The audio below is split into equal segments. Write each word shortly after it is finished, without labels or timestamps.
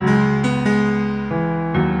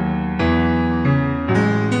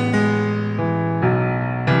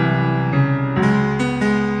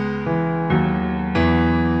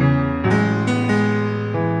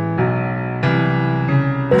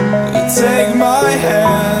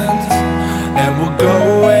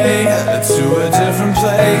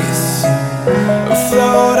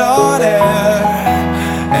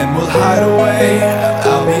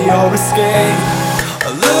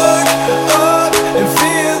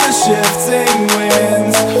shifting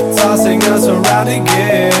winds tossing us around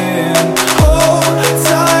again. Hold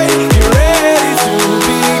tight, get ready to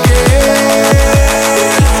begin,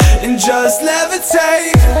 and just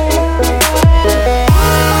levitate.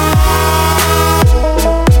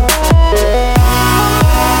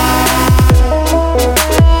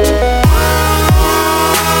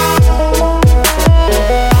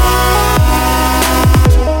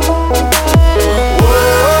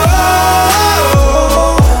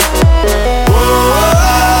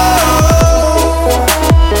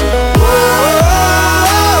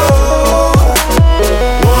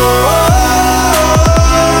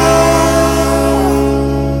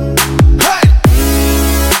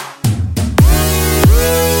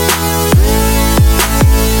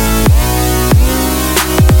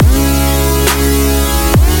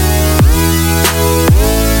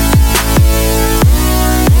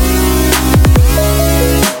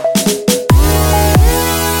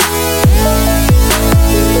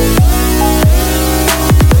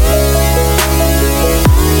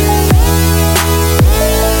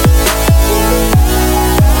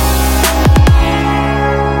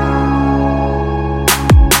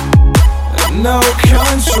 No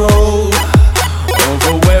control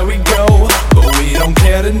over where we go, but we don't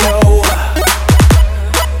care to know.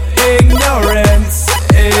 Ignorance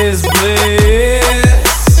is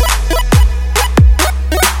bliss.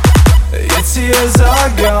 Your tears are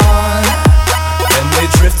gone, and they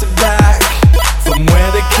drifted back from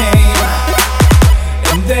where they came,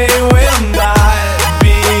 and they will not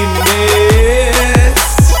be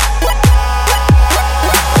missed.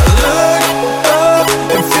 Look up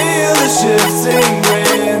and feel the shifting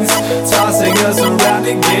winds tossing us around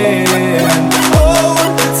again.